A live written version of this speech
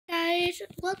guys,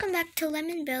 welcome back to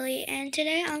Billie, and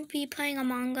today I'll be playing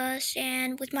Among Us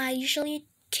and with my usually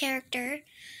character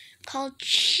called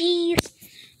Cheese.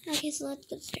 Okay, so let's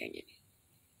get started.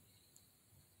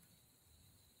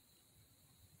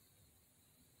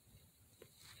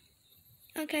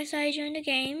 Okay, so I joined the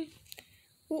game.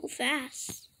 Ooh,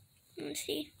 fast. Let's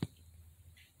see.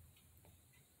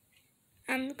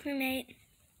 I'm the crewmate.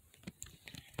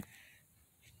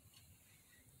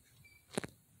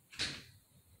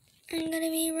 I'm gonna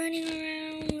be running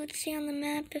around. Let's see on the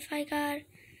map if I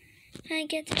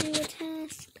get to do a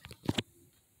task.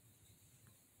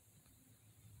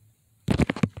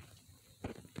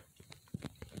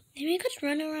 They make us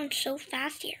run around so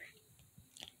fast here.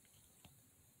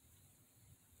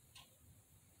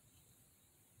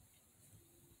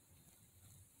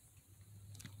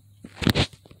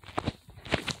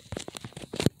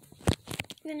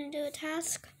 I'm gonna do a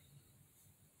task.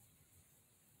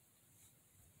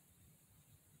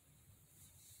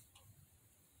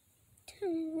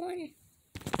 One.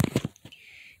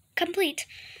 Complete.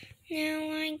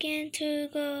 Now I get to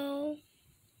go.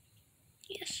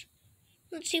 Yes.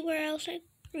 Let's see where else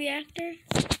reactor.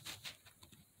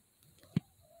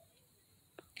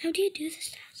 How do you do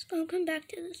this task? I'll come back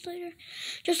to this later.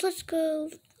 Just let's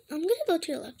go. I'm gonna go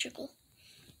to electrical.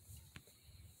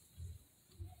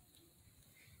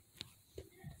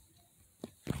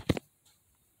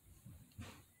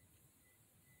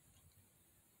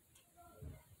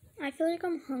 I feel like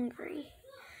I'm hungry.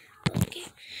 Okay.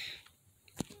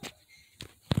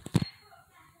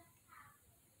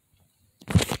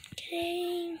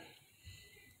 Okay.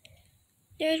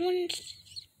 There's one.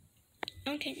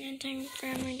 Okay, now time for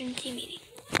emergency meeting.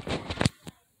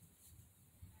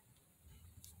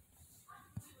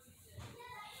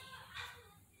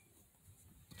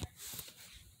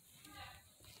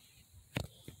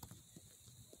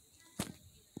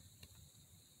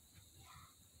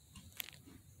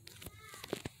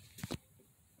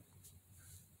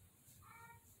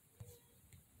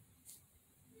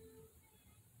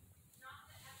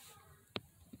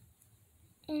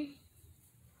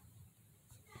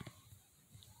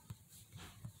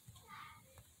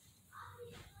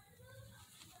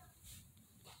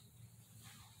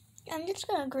 I'm just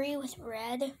gonna agree with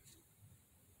red,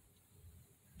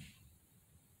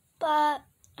 but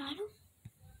I don't.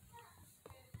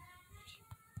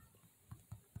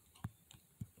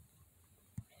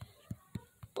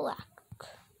 Black.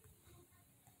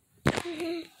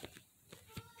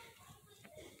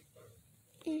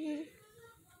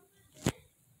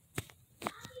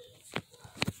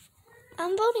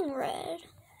 I'm voting red.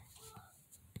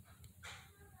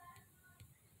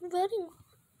 I'm voting.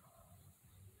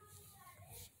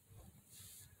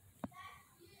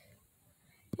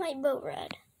 Might vote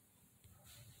red.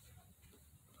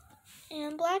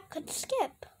 And black could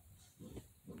skip.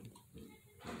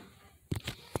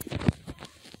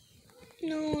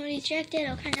 No,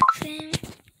 rejected. Okay, next thing.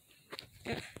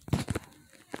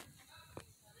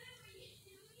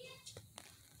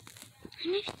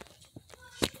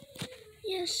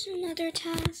 Yes, another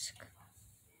task.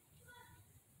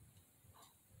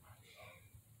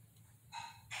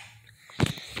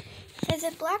 Is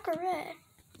it black or red?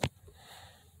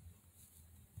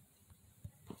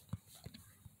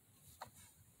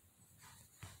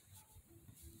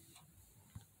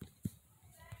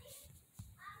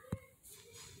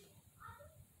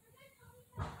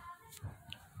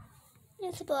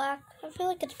 It's black. I feel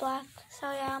like it's black.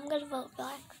 So yeah, I'm gonna vote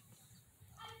black.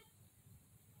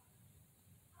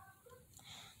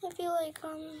 I feel like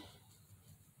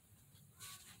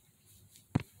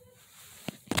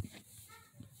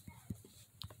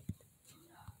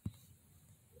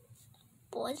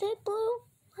was it blue?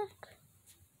 Black.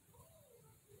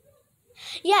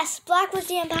 Yes, black was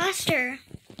the imposter.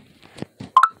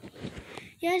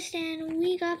 Yes, and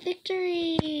we got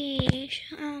victory.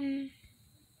 I'm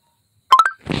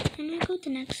gonna go to the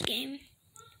next game.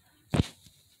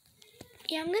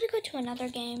 Yeah, I'm gonna go to another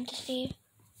game to see if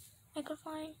I could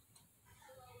find.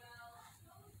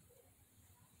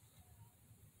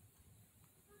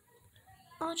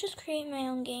 I'll just create my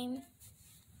own game.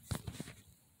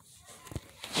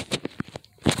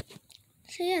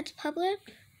 So yeah, it's public,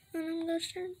 and I'm gonna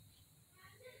start.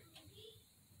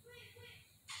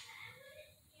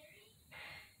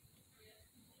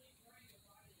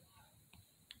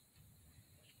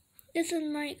 This is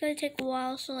gonna take a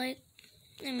while, so like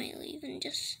I might leave and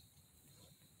just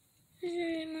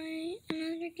visit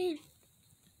another game.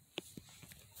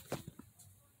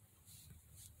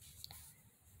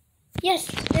 Yes,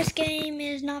 this game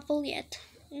is not full yet.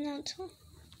 No, it's full.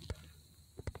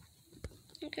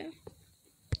 Okay.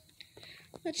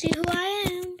 Let's see who I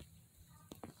am.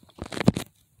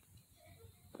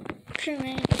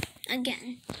 Crewmate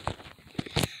again.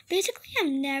 Basically,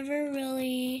 I'm never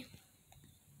really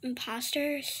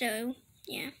imposter, so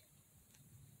yeah.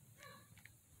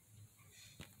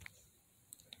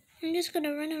 I'm just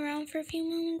gonna run around for a few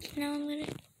moments. Now I'm gonna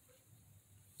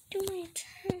do my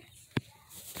turn.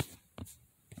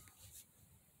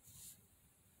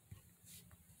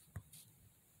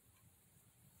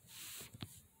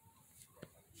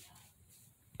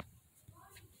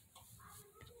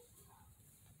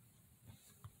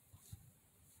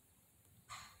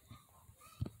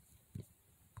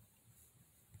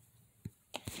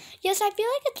 Yes, I feel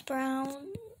like it's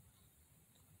brown.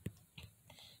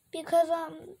 Because,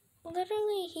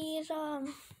 literally he's,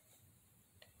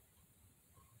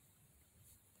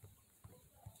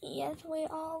 yes, we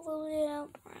all voted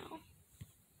out brown.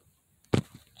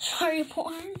 Sorry,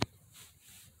 Porn.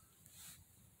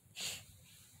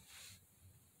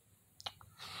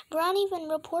 Brown even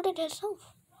reported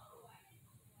himself.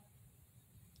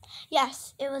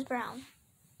 Yes, it was brown.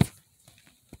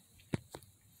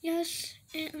 Yes,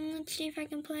 and let's see if I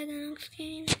can play the next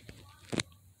game.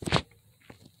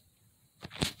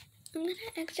 I'm gonna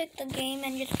exit the game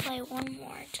and just play one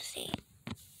more to see.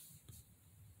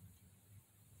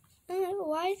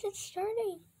 Why is it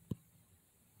starting?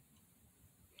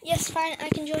 Yes, fine, I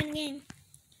can join the game.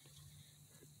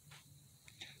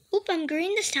 Oop, I'm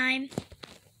green this time.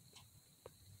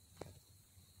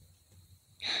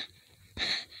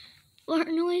 Or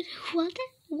no, what?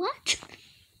 What?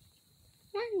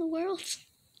 What in the world?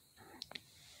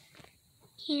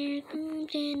 Here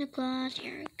comes Santa Claus,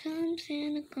 here comes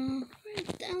Santa Claus,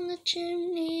 right down the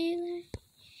chimney.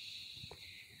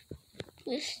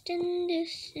 Twist and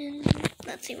distance.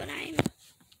 Let's see what I'm.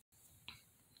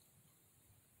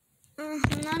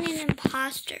 I'm not an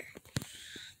imposter.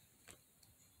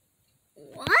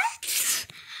 What?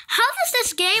 How does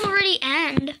this game already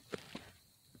end?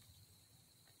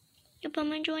 Yep, I'm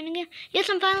gonna join again. Yes,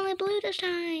 I'm finally blue this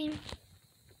time.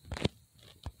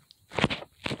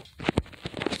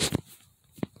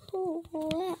 Oh,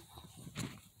 wow.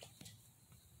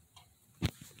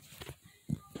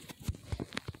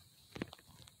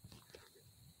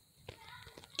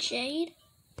 Jade?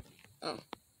 Oh.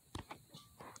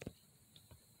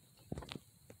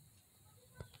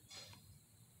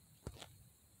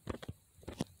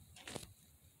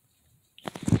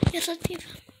 Yes, let's see if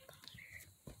I'm.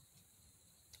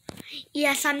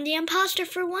 Yes, I'm the imposter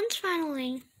for once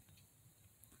finally.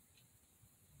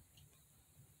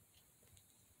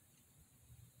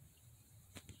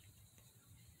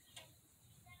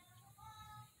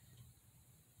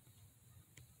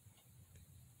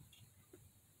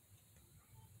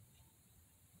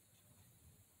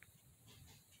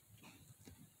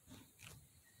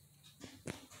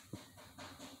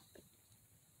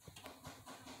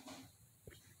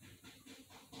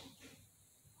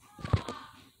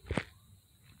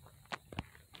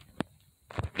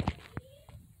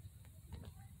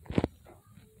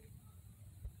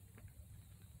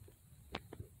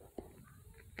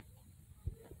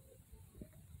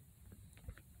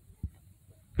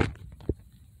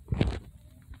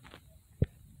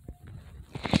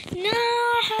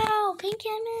 No, Pink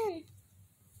came in.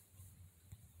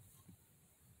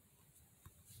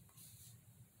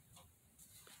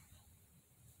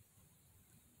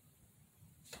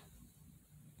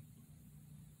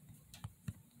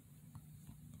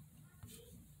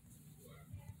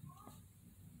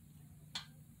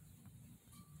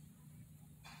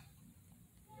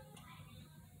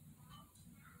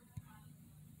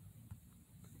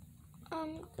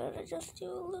 I'm gonna just do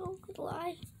a little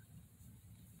lie.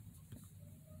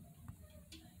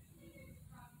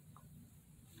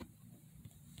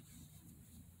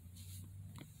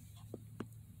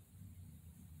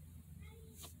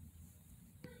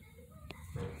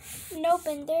 Nope,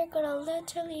 and they're gonna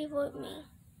literally vote me.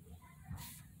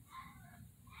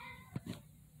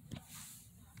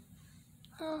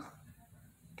 Oh,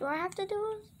 do I have to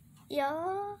do it?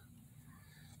 Yeah.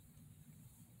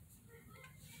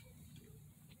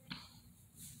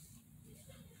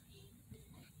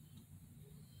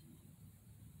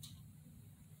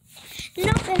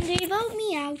 Nope, and they vote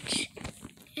me out.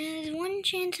 There's one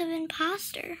chance of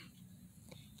imposter.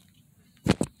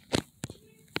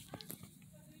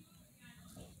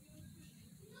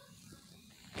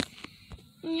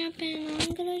 Yep, and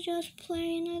I'm gonna just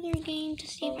play another game to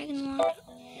see if I can log.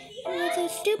 It's a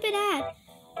stupid ad.